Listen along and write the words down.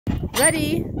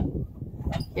ready.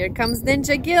 Here comes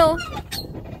Ninja Gill.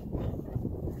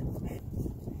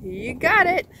 You got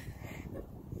it.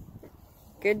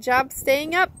 Good job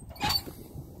staying up.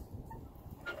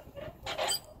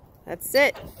 That's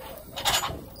it.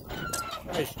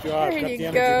 Nice job. There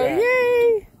you go.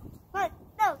 Yay! What?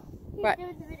 No. What?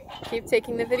 Keep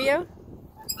taking the video?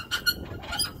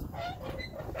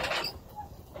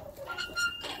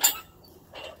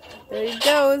 There he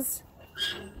goes.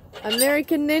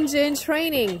 American Ninja in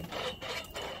training.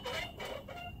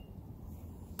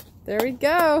 There we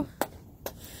go.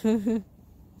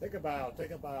 Take a bow. Take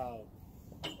a bow.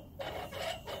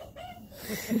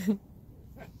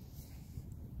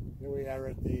 Here we are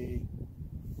at the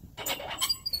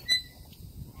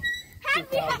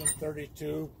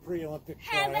 2032 pre-Olympic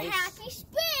Have trials. a happy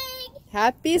spring.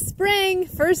 Happy spring!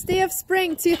 First day of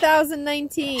spring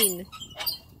 2019.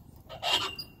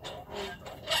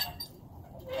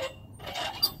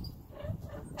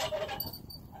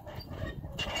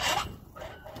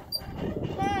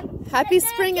 Mom, Happy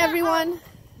spring, everyone.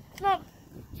 Mom,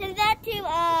 send that to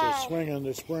It's a swing in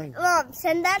the spring. Mom,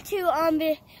 send that to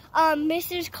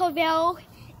Mrs. Carvell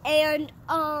and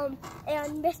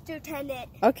Mr. Tennant.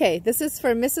 Okay, this is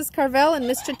for Mrs. Carvell and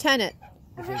Mr. Tennant.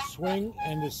 It's a swing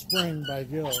in the spring by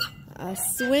Gill. A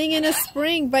swing in a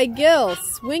spring by Gill.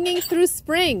 Swinging through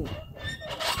spring.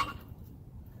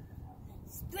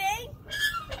 Spring?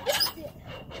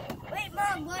 Wait,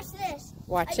 Mom, watch this.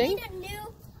 Watching? I need a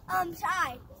new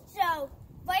sign. So,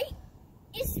 right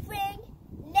is spring,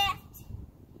 left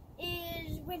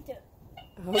is winter.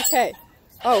 Okay.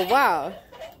 Oh, wow.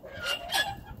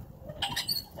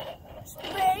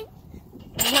 Spring,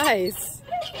 Nice.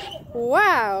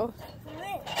 Wow.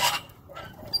 spring.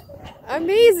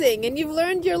 Amazing. And you've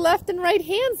learned your left and right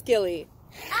hands, Gilly.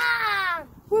 Ah!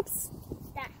 Whoops.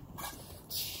 That.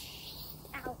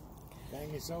 Ow.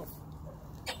 Bang yourself.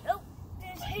 Oh,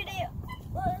 there's here.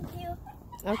 Thank you.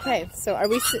 Okay, so are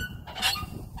we...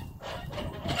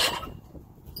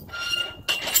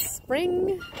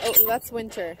 Spring. Oh, that's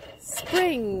winter.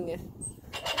 Spring.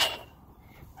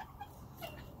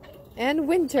 And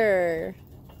winter.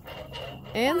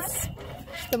 And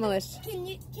Stimulus. Can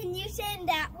you send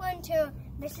that one to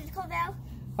Mrs. Carvell?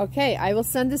 Okay, I will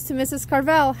send this to Mrs.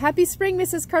 Carvell. Happy spring,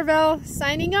 Mrs. Carvell.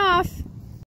 Signing off.